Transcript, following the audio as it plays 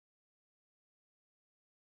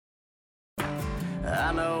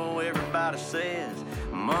I know everybody says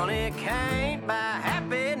money can't buy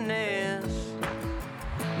happiness,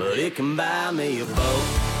 but it can buy me a boat.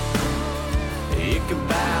 It can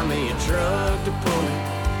buy me a truck to pull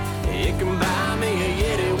it. It can buy me a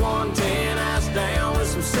Yeti 110 ice down with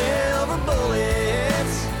some silver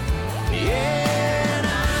bullets. Yeah, and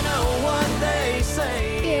I know what they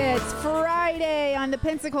say. It's Friday on the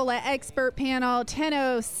Pensacola Expert Panel,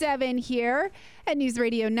 10:07 here at News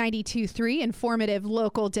Radio 92.3, informative,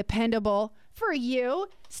 local, dependable for you.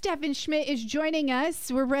 Stefan Schmidt is joining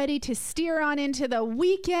us. We're ready to steer on into the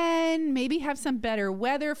weekend, maybe have some better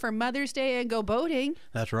weather for Mother's Day and go boating.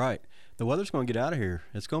 That's right. The weather's going to get out of here.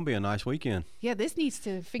 It's going to be a nice weekend. Yeah, this needs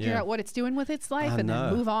to figure out what it's doing with its life and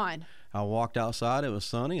then move on. I walked outside, it was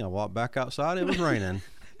sunny. I walked back outside, it was raining.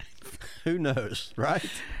 Who knows, right?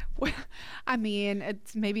 Well, I mean,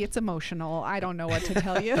 maybe it's emotional. I don't know what to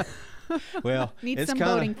tell you. Well, needs some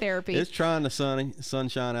boating therapy. It's trying to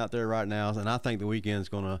sunshine out there right now, and I think the weekend's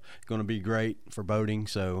gonna be great for boating.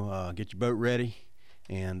 So get your boat ready,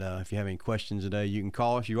 and if you have any questions today, you can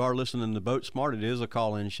call us. You are listening to Boat Smart. It is a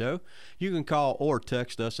call-in show. You can call or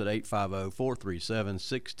text us at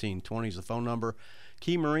 850-437-1620 is the phone number.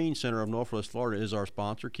 Key Marine Center of Northwest Florida is our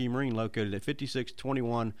sponsor. Key Marine, located at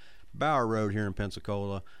 5621 Bower Road here in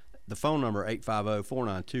Pensacola. The phone number,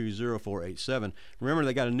 850-492-0487. Remember,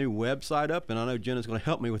 they got a new website up, and I know Jenna's going to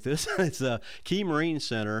help me with this. It's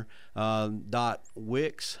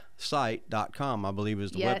keymarincenter.wixsite.com, I believe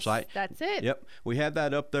is the website. That's it. Yep. We have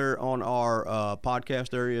that up there on our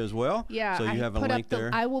podcast area as well. Yeah. So you have a link there.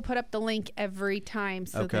 I will put up the link every time,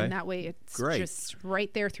 so then that way it's just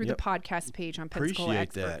right there through the podcast page on Pensacola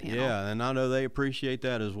Expert Panel. Yeah, and I know they appreciate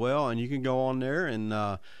that as well. And you can go on there, and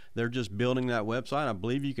they're just building that website. I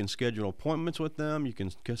believe you can schedule appointments with them. You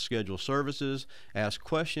can schedule services, ask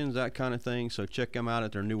questions, that kind of thing. So check them out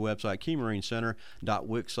at their new website,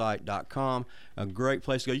 keymarincenter.wixsite.com. A great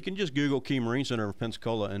place to go. You can just Google Key Marine Center of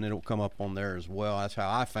Pensacola, and it'll come up on there as well. That's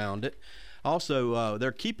how I found it. Also,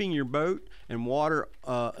 they're keeping your boat and water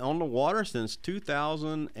on the water since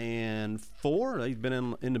 2004. They've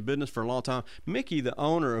been in the business for a long time. Mickey, the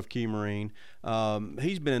owner of Key Marine,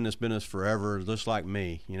 he's been in this business forever, just like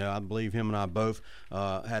me. You know, I believe him and I both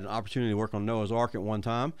had an opportunity to work on Noah's Ark at one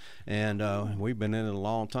time, and we've been in it a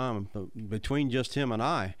long time. Between just him and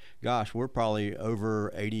I, gosh, we're probably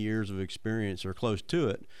over 80 years of experience or close to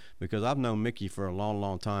it, because I've known Mickey for a long,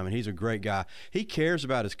 long time, and he's a great guy. He cares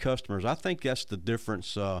about his customers. I think that's the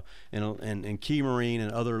difference in Key Marine and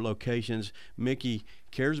other locations. Mickey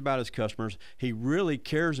cares about his customers. He really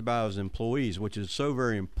cares about his employees, which is so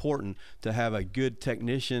very important to have a good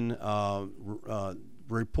technician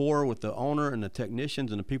rapport with the owner and the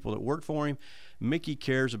technicians and the people that work for him. Mickey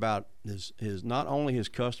cares about his not only his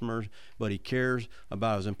customers, but he cares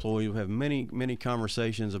about his employees. We have many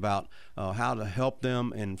conversations about how to help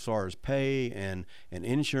them as far as pay and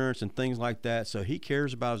insurance and things like that. So he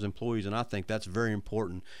cares about his employees, and I think that's very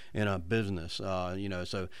important in a business.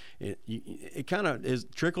 So it kind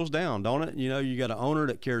of trickles down, don't it? You know, you got an owner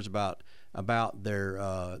that cares about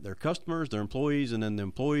their customers, their employees, and then the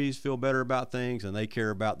employees feel better about things, and they care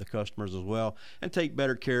about the customers as well, and take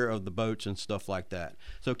better care of the boats and stuff like that.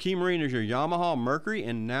 So Key Marine is your Yamaha, Mercury,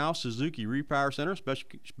 and now Suzuki Repower Center.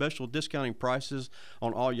 Special discounting prices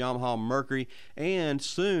on all Yamaha, Mercury, and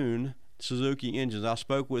soon Suzuki engines. I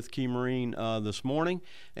spoke with Key Marine this morning,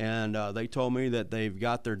 and they told me that they've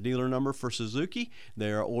got their dealer number for Suzuki.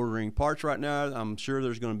 They are ordering parts right now. I'm sure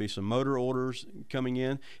there's going to be some motor orders coming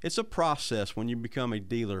in. It's a process when you become a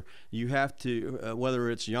dealer. You have to,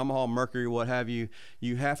 whether it's Yamaha, Mercury, what have you,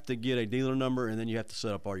 you have to get a dealer number, and then you have to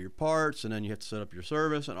set up all your parts, and then you have to set up your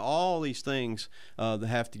service, and all these things that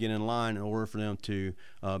have to get in line in order for them to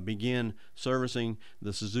begin servicing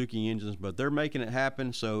the Suzuki engines. But they're making it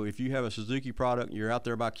happen. So if you have a Suzuki product, you're out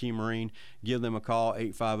there by Key Marine, give them a call,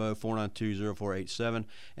 850-492-0487,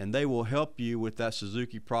 and they will help you with that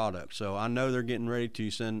Suzuki product. So I know they're getting ready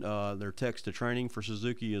to send their techs to training for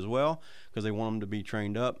Suzuki as well, because they want them to be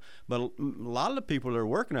trained up. But a lot of the people that are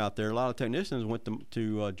working out there, a lot of technicians went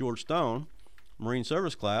to George Stone Marine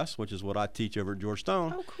Service class, which is what I teach over at George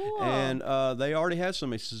Stone. Oh, cool. And they already had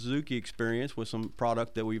some Suzuki experience with some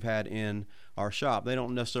product that we've had in our shop. They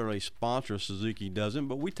don't necessarily sponsor, Suzuki doesn't,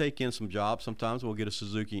 but we take in some jobs. Sometimes we'll get a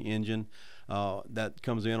Suzuki engine that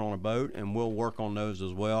comes in on a boat, and we'll work on those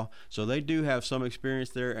as well. So they do have some experience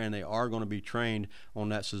there, and they are going to be trained on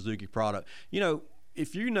that Suzuki product. You know,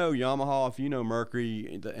 if you know Yamaha, if you know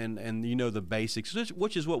Mercury, and you know the basics,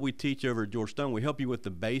 which is what we teach over at George Stone, we help you with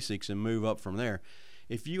the basics and move up from there.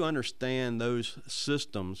 If you understand those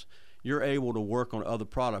systems, you're able to work on other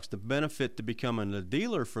products. The benefit to becoming a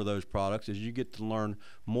dealer for those products is you get to learn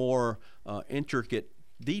more intricate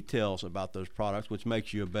details about those products, which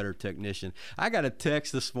makes you a better technician. I got a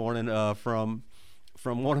text this morning from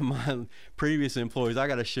one of my previous employees. I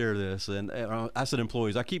got to share this, and I said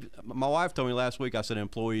employees. My wife told me last week I said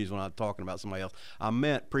employees when I was talking about somebody else. I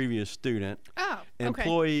meant previous student. Oh, okay.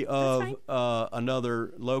 Employee of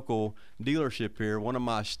another local dealership here. One of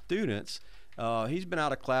my students. He's been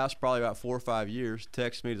out of class probably about 4 or 5 years.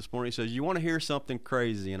 Texted me this morning. He says, "You want to hear something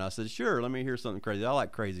crazy?" And I said, "Sure, let me hear something crazy. I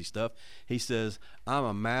like crazy stuff." He says, "I'm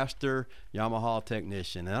a master Yamaha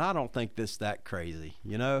technician," and I don't think this that crazy.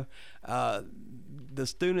 You know, the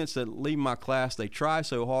students that leave my class, they try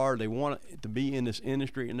so hard. They want to be in this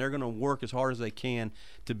industry, and they're going to work as hard as they can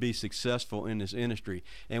to be successful in this industry.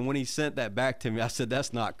 And when he sent that back to me, I said,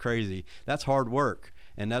 "That's not crazy. That's hard work."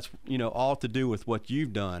 And that's, all to do with what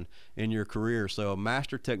you've done in your career. So a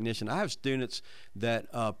master technician. I have students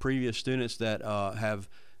previous students that have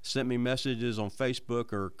sent me messages on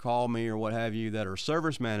Facebook or call me or what have you that are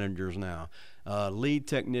service managers now, lead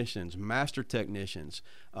technicians, master technicians,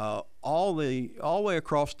 all the way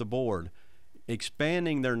across the board,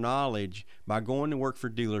 expanding their knowledge by going to work for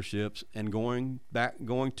dealerships and going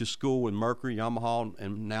to school with Mercury, Yamaha,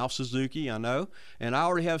 and now Suzuki, I know. And I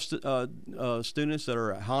already have students that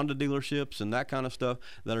are at Honda dealerships and that kind of stuff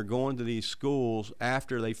that are going to these schools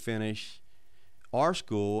after they finish our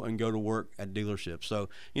school and go to work at dealerships. So,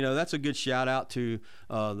 that's a good shout out to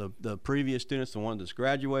the previous students, the ones that's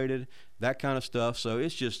graduated, that kind of stuff. So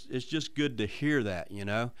it's just good to hear that,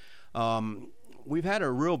 We've had a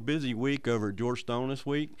real busy week over at George Stone this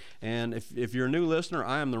week, and if you're a new listener,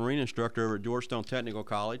 I am the marine instructor over at George Stone Technical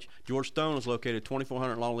College. George Stone is located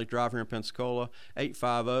 2400 Longleaf Drive here in Pensacola.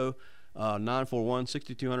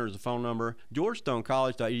 850-941-6200 is the phone number.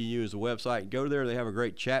 GeorgeStoneCollege.edu is the website. Go there. They have a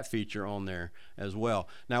great chat feature on there as well.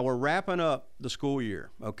 Now, we're wrapping up the school year,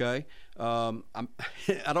 okay? I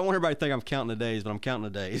don't want everybody to think I'm counting the days, but I'm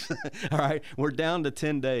counting the days. All right? We're down to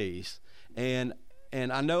 10 days, and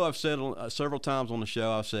I know I've said several times on the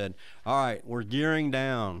show, I've said, all right, we're gearing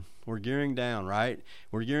down. We're gearing down, right?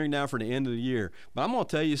 We're gearing down for the end of the year. But I'm going to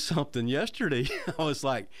tell you something. Yesterday, I was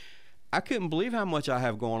like, I couldn't believe how much I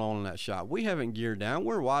have going on in that shop. We haven't geared down.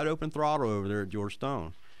 We're wide open throttle over there at George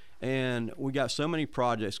Stone. And we got so many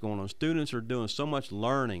projects going on. Students are doing so much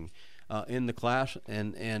learning in the class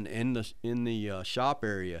and in the shop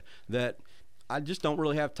area that I just don't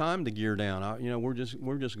really have time to gear down. We're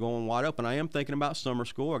just going wide open. I am thinking about summer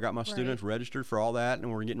school. I got my students registered for all that, and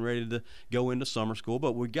we're getting ready to go into summer school.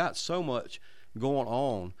 But we got so much going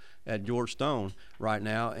on at George Stone right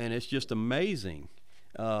now, and it's just amazing.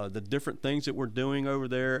 The different things that we're doing over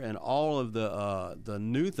there and all of the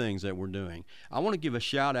new things that we're doing. I want to give a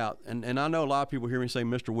shout out, and I know a lot of people hear me say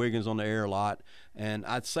Mr. Wiggins on the air a lot, and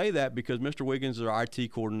I'd say that because Mr. Wiggins is our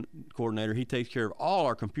IT coordinator. He takes care of all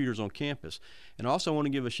our computers on campus. And I also want to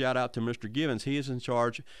give a shout out to Mr. Givens. He is in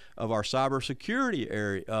charge of our cybersecurity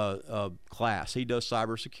area class. He does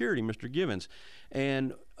cybersecurity, Mr. Givens.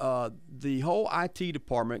 And the whole IT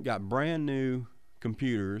department got brand new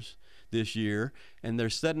computers this year, and they're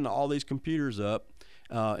setting all these computers up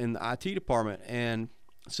in the IT department. And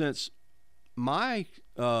since my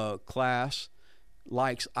class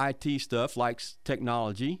likes IT stuff, likes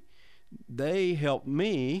technology, they helped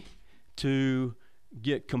me to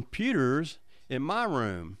get computers in my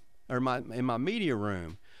room or in my media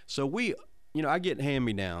room. So I get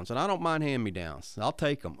hand-me-downs, and I don't mind hand-me-downs. I'll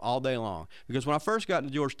take them all day long, because when I first got to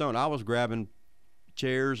George Stone, I was grabbing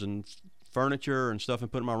chairs and furniture and stuff and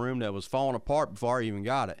put in my room that was falling apart before I even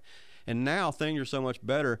got it. And now things are so much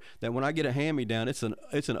better that when I get a hand-me-down, it's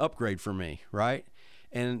an upgrade for me, right?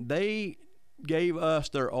 And they gave us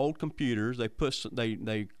their old computers. They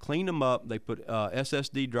cleaned them up. They put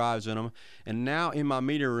SSD drives in them. And now in my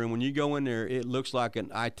media room, when you go in there, it looks like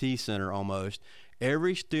an IT center almost.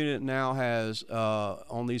 Every student now has,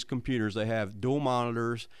 on these computers, they have dual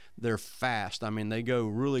monitors. They're fast. I mean, they go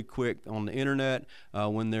really quick on the internet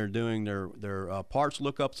when they're doing their parts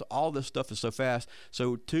lookups. All this stuff is so fast.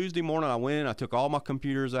 So Tuesday morning, I went in, I took all my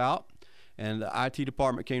computers out, and the IT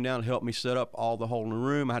department came down and helped me set up all the whole new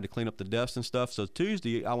room. I had to clean up the dust and stuff. So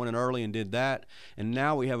Tuesday, I went in early and did that. And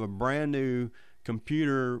now we have a brand new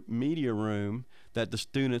computer media room that the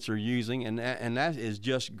students are using, and that is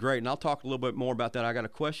just great. And I'll talk a little bit more about that. I got a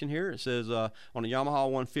question here. It says on the Yamaha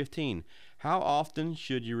 115, How often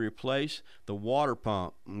should you replace the water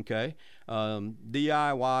pump? Okay,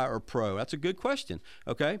 DIY or pro? That's a good question.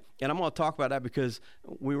 Okay, and I'm going to talk about that because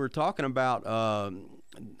we were talking about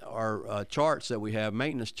our charts that we have,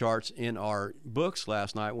 maintenance charts in our books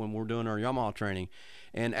last night when we're doing our Yamaha training,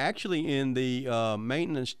 and actually in the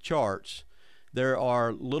maintenance charts there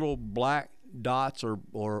are little black dots or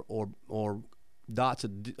dots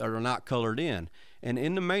that are not colored in, and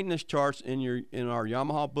in the maintenance charts in our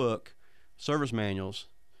Yamaha book service manuals,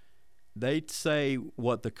 they say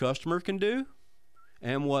what the customer can do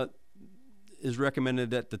and what is recommended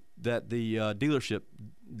that the dealership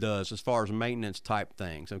does as far as maintenance type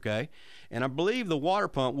things. Okay, and I believe the water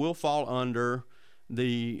pump will fall under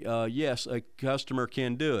the yes, a customer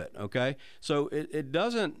can do it. Okay, so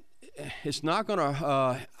it's not going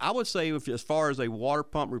to I would say as far as a water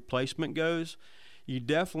pump replacement goes, you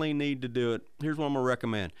definitely need to do it. Here's what I'm going to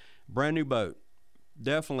recommend. Brand new boat,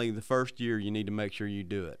 definitely the first year you need to make sure you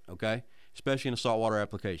do it. Okay, especially in a saltwater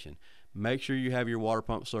application, make sure you have your water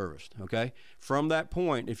pump serviced. Okay, from that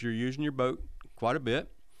point, if you're using your boat quite a bit,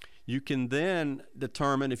 you can then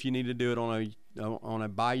determine if you need to do it on a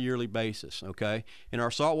bi-yearly basis. Okay, in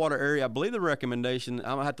our saltwater area, I believe the recommendation, I'm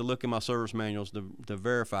gonna have to look in my service manuals to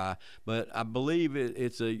verify, but I believe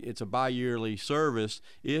it's a bi-yearly service,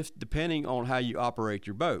 if depending on how you operate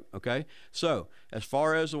your boat. Okay, so as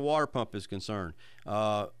far as the water pump is concerned,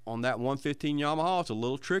 on that 115 Yamaha, it's a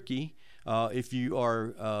little tricky. If you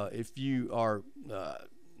are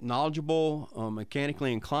knowledgeable,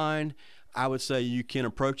 mechanically inclined, I would say you can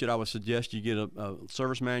approach it. I would suggest you get a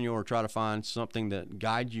service manual or try to find something that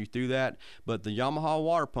guides you through that. But the Yamaha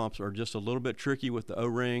water pumps are just a little bit tricky with the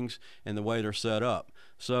O-rings and the way they're set up.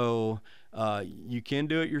 So you can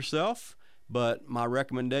do it yourself, but my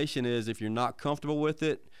recommendation is if you're not comfortable with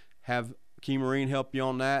it, have Key Marine help you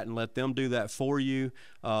on that and let them do that for you.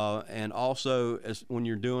 And also, when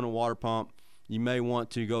you're doing a water pump, you may want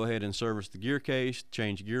to go ahead and service the gear case,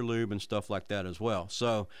 change gear lube, and stuff like that as well.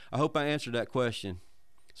 So I hope I answered that question.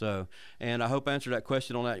 And I hope I answered that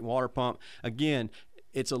question on that water pump. Again,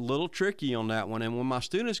 it's a little tricky on that one. And when my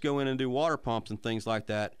students go in and do water pumps and things like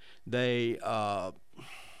that, I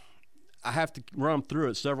have to run them through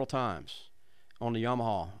it several times on the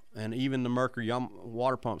Yamaha and even the Mercury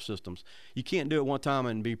water pump systems. You can't do it one time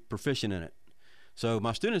and be proficient in it. So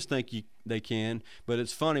my students think they can, but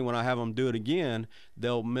it's funny when I have them do it again,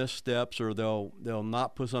 they'll miss steps or they'll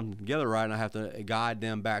not put something together right, and I have to guide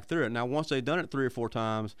them back through it. Now, once they've done it 3 or 4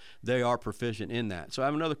 times, they are proficient in that. So I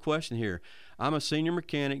have another question here. I'm a senior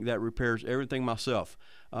mechanic that repairs everything myself.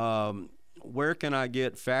 Where can I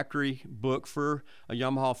get factory book for a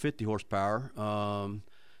Yamaha 50 horsepower?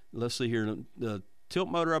 Let's see here. The tilt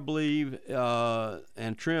motor, I believe,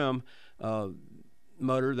 and trim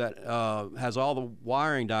motor that has all the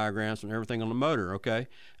wiring diagrams and everything on the motor. Okay,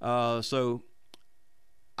 so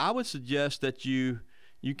I would suggest that you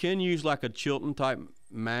can use like a Chilton type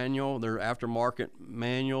manual. They're aftermarket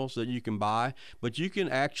manuals that you can buy, but you can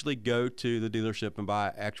actually go to the dealership and buy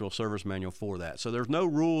an actual service manual for that. So there's no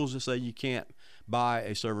rules to say you can't buy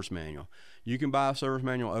a service manual. You can buy a service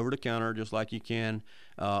manual over the counter just like you can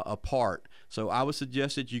a part. So I would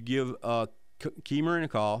suggest that you give Key Marine a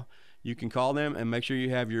call. You can call them and make sure you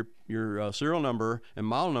have your serial number and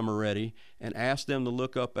model number ready, and ask them to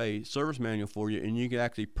look up a service manual for you, and you can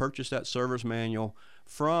actually purchase that service manual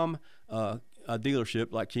from a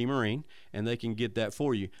dealership like Key Marine, and they can get that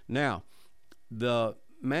for you. Now, the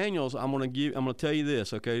manuals, I'm going to tell you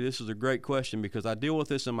this, okay? This is a great question because I deal with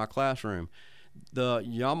this in my classroom. The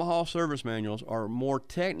Yamaha service manuals are more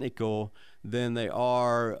technical than they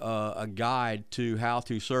are a guide to how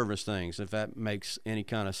to service things, if that makes any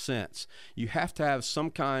kind of sense. You have to have some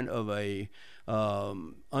kind of a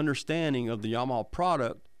understanding of the Yamaha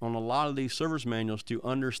product on a lot of these service manuals to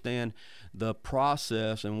understand the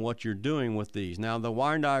process and what you're doing with these. Now, the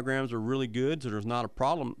wiring diagrams are really good, so there's not a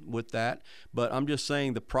problem with that, but I'm just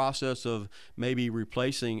saying the process of maybe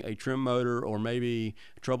replacing a trim motor or maybe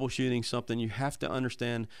troubleshooting something, you have to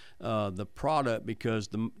understand the product, because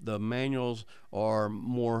the manuals are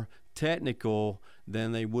more technical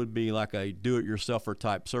than they would be like a do-it-yourselfer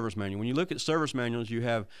type service manual. When you look at service manuals, you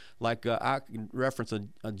have like I can reference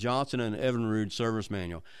a Johnson and Evinrude service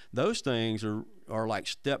manual. Those things are like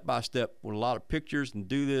step by step with a lot of pictures and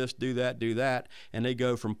do this, do that, and they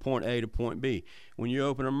go from point A to point B. When you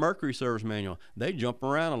open a Mercury service manual, they jump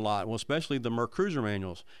around a lot. Well, especially the Mercruiser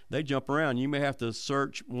manuals, they jump around. You may have to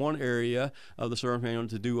search one area of the service manual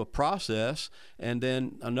to do a process, and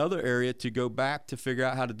then another area to go back to figure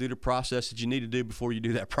out how to do the process that you need to do before before you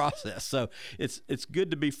do that process. So it's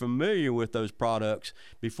good to be familiar with those products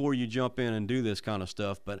before you jump in and do this kind of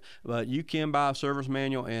stuff. But you can buy a service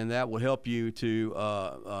manual, and that will help you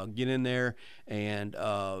to get in there. And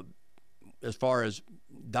as far as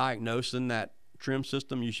diagnosing that trim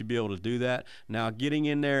system, you should be able to do that. Now, getting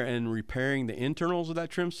in there and repairing the internals of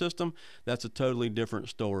that trim system, that's a totally different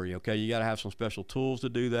story. Okay, you got to have some special tools to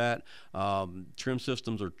do that. Trim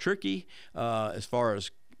systems are tricky as far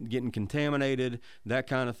as getting contaminated, that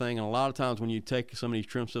kind of thing. And a lot of times when you take some of these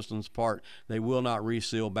trim systems apart, they will not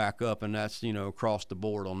reseal back up, and that's, across the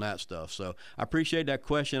board on that stuff. So I appreciate that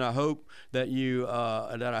question. I hope that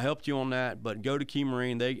that I helped you on that. But go to Key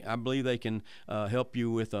Marine. I believe they can help you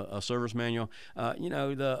with a service manual.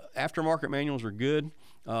 The aftermarket manuals are good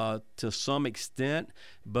to some extent,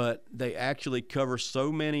 but they actually cover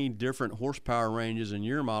so many different horsepower ranges and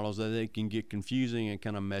year models that they can get confusing and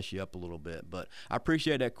kind of mess you up a little bit. But I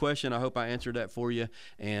appreciate that question. I hope I answered that for you,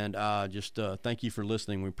 and just thank you for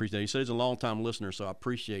listening. We appreciate it. You said he's a long-time listener, so I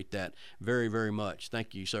appreciate that very, very much.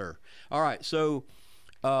 Thank you, sir. All right, so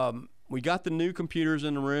we got the new computers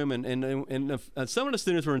in the room, and some of the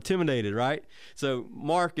students were intimidated, right? So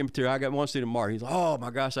Mark in particular, I got one student, Mark. He's like, oh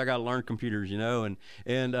my gosh, I got to learn computers, and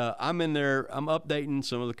I'm in there, I'm updating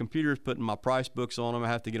some of the computers, putting my price books on them. I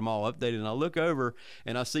have to get them all updated, and I look over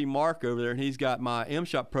and I see Mark over there, and he's got my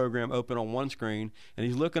M-Shop program open on one screen, and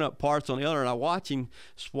he's looking up parts on the other, and I watch him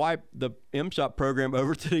swipe the M-Shop program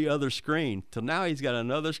over to the other screen. Till now he's got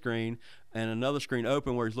another screen and another screen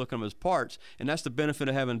open where he's looking at his parts, and that's the benefit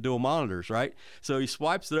of having dual monitors, right? So he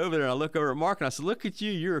swipes it over there, and I look over at Mark, and I said, look at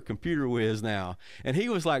you, you're a computer whiz now. And he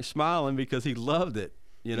was like smiling because he loved it,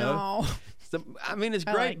 No. So, I mean, it's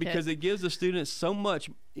great because it gives the students so much,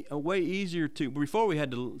 a way easier to, before we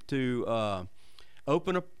had to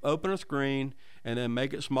open a screen and then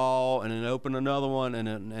make it small and then open another one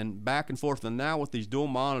and back and forth. And now with these dual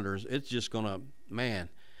monitors, it's just going to, man,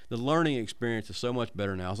 the learning experience is so much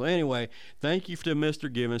better now. So anyway, thank you to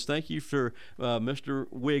Mr. Givens. Thank you for Mr.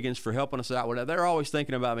 Wiggins for helping us out with that. They're always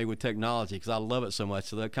thinking about me with technology because I love it so much.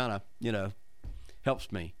 So that kind of,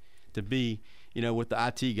 helps me to be, with the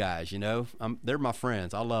IT guys, they're my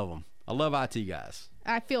friends. I love them. I love IT guys.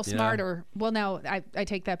 I feel smarter. Well, no, I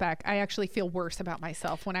take that back. I actually feel worse about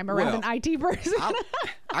myself when I'm around an IT person.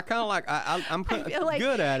 I kind of like, I'm like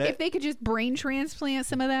good at it. If they could just brain transplant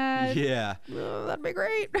some of that, that'd be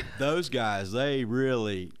great. Those guys, they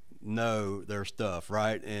really know their stuff,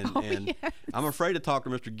 right? And yes. I'm afraid to talk to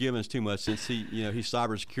Mr. Givens too much since he's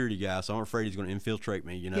cybersecurity guy, so I'm afraid he's going to infiltrate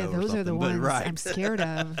me, Yeah, those are the ones I'm scared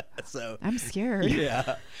of. So I'm scared.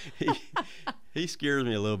 Yeah. He scares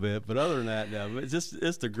me a little bit, but other than that, no.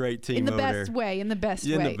 It's a great team over there. In the best way. In the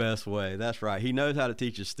best way. That's right. He knows how to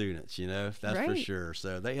teach his students, that's right. for sure.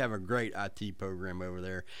 So they have a great IT program over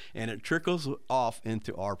there, and it trickles off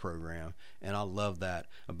into our program. And I love that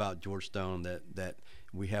about George Stone, that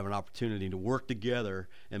we have an opportunity to work together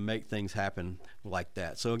and make things happen like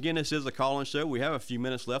that. So again, this is a call-in show. We have a few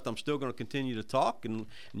minutes left. I'm still going to continue to talk, and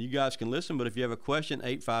you guys can listen. But if you have a question,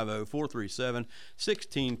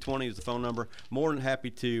 850-437-1620 is the phone number. More than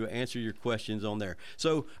happy to answer your questions on there.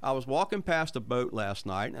 So I was walking past a boat last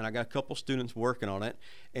night, and I got a couple students working on it.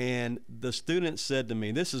 And the students said to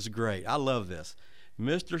me, this is great. I love this.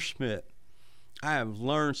 Mr. Schmidt, I have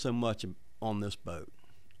learned so much on this boat.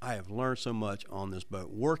 I have learned so much on this boat,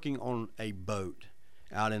 working on a boat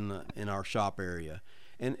out in our shop area.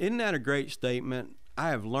 And isn't that a great statement? I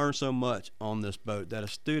have learned so much on this boat that a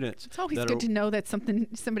student. It's always good to know that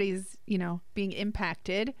somebody's, being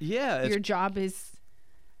impacted. Yeah. Your job is,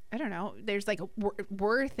 I don't know, there's like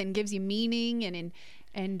worth and gives you meaning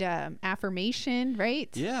and affirmation, right?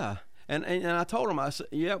 Yeah. And I told them, I said,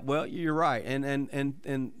 yeah, well, you're right. And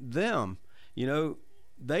them,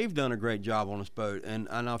 they've done a great job on this boat, and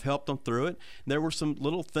I've helped them through it. There were some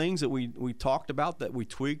little things that we talked about that we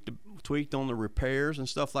tweaked on the repairs and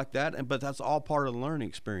stuff like that, but that's all part of the learning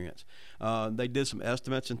experience. They did some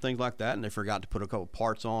estimates and things like that, and they forgot to put a couple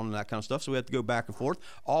parts on and that kind of stuff, so we had to go back and forth.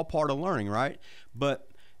 All part of learning, right? But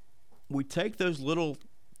we take those little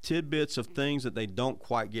tidbits of things that they don't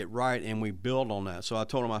quite get right, and we build on that. So I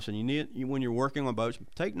told them, I said, when you're working on boats,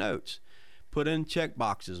 take notes. Put in check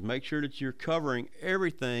boxes. Make sure that you're covering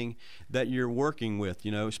everything that you're working with,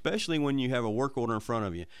 especially when you have a work order in front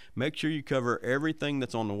of you. Make sure you cover everything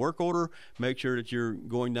that's on the work order. Make sure that you're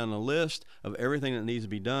going down the list of everything that needs to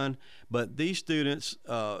be done. But these students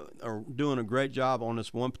are doing a great job on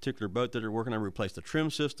this one particular boat that they're working on. Replace the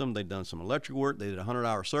trim system. They've done some electrical work. They did a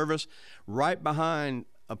 100-hour service right behind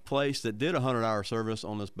a place that did a 100-hour service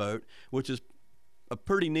on this boat, which is a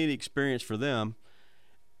pretty neat experience for them.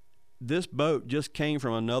 this boat just came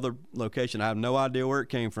from another location. I have no idea where it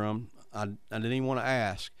came from. I didn't even want to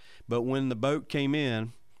ask. But when the boat came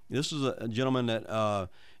in, this is a gentleman that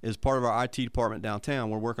is part of our IT department downtown.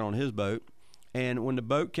 We're working on his boat. And when the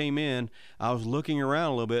boat came in, I was looking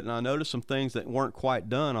around a little bit, and I noticed some things that weren't quite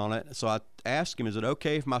done on it. So I asked him, is it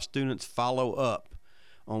okay if my students follow up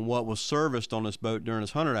on what was serviced on this boat during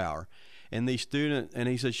his 100 hour? And he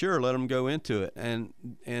said, sure, let them go into it.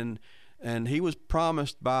 And he was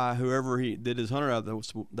promised by whoever he did his 100 hour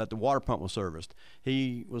that the water pump was serviced.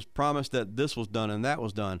 He was promised that this was done and that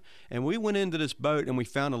was done. And we went into this boat and we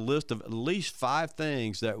found a list of at least 5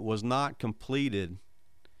 things that was not completed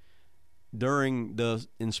during the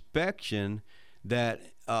inspection that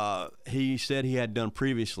he said he had done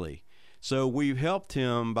previously. So we've helped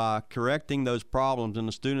him by correcting those problems, and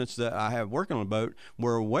the students that I have working on the boat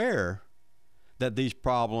were aware that these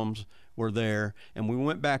problems were there, and we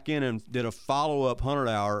went back in and did a follow-up 100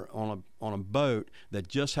 hour on a boat that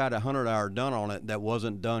just had a 100 hour done on it that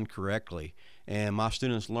wasn't done correctly. And my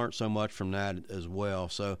students learned so much from that as well.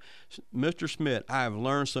 So, Mr. Schmidt, I have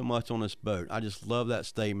learned so much on this boat. I just love that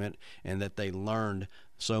statement and that they learned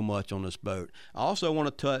so much on this boat. I also want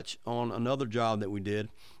to touch on another job that we did.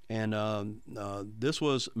 And this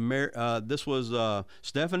was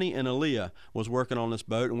Stephanie and Aaliyah was working on this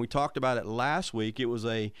boat, and we talked about it last week. It was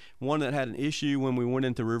one that had an issue when we went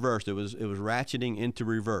into reverse. It was ratcheting into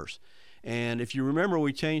reverse. And if you remember,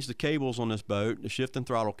 we changed the cables on this boat, the shift and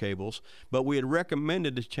throttle cables, but we had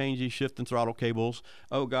recommended to change these shift and throttle cables,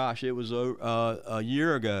 oh gosh, it was a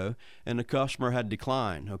year ago, and the customer had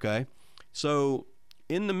declined, okay? So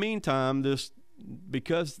in the meantime,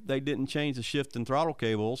 because they didn't change the shift and throttle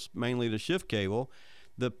cables, mainly the shift cable,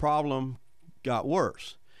 the problem got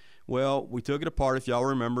worse. Well, we took it apart. If y'all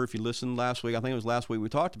remember, if you listened last week, I think it was last week we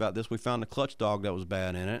talked about this, we found the clutch dog that was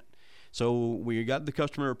bad in it. So we got the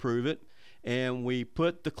customer to approve it, and we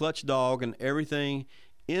put the clutch dog and everything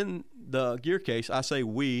in the gear case. I say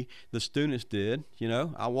we, the students did. You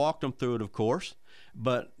know, I walked them through it, of course,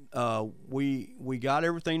 but we got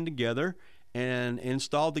everything together and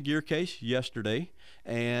installed the gear case yesterday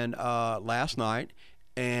and last night,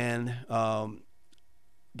 and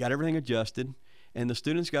got everything adjusted. And the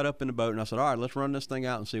students got up in the boat, and I said, all right, let's run this thing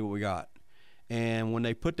out and see what we got. And when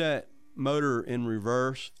they put that motor in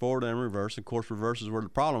reverse, forward and reverse, of course reverse is where the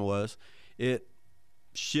problem was, it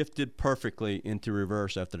shifted perfectly into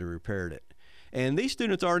reverse after they repaired it. And these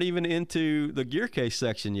students aren't even into the gear case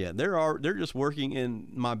section yet. They're just working in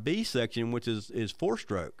my B section, which is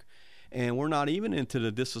 4-stroke. And we're not even into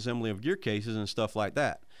the disassembly of gear cases and stuff like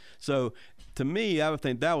that. So to me, I would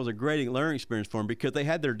think that was a great learning experience for them, because they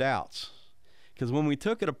had their doubts. Because when we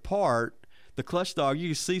took it apart, the clutch dog, you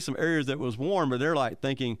could see some areas that was warm, but they're like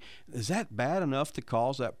thinking, is that bad enough to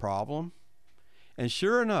cause that problem? And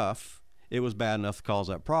sure enough, it was bad enough to cause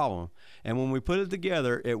that problem. And when we put it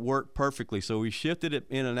together, it worked perfectly. So we shifted it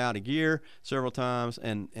in and out of gear several times,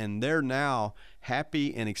 and they're now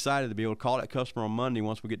happy and excited to be able to call that customer on Monday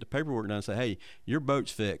once we get the paperwork done and say, hey, your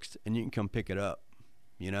boat's fixed and you can come pick it up,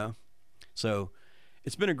 you know? So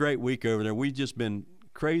it's been a great week over there. We've just been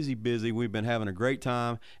crazy busy. We've been having a great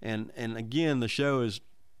time, and again, the show is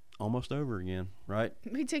almost over again, right?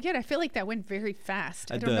 Me too. Good. I feel like that went very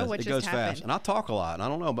fast. I don't know what just happened. It goes fast, and I talk a lot. I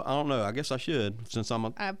don't know. I guess I should, since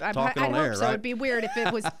I'm talking on air, right? So it'd be weird if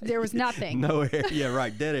there was nothing. No air. Yeah,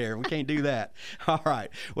 right. Dead air. We can't do that. All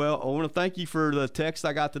right. Well, I want to thank you for the text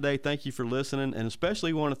I got today. Thank you for listening, and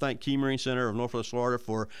especially want to thank Key Marine Center of Northwest Florida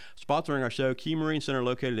for sponsoring our show. Key Marine Center,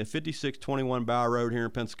 located at 5621 Bower Road here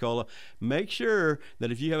in Pensacola. Make sure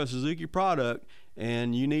that if you have a Suzuki product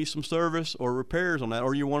and you need some service or repairs on that,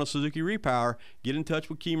 or you want a Suzuki repower, get in touch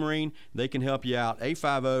with Key Marine. They can help you out.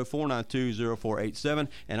 850-492-0487.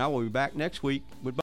 And I will be back next week with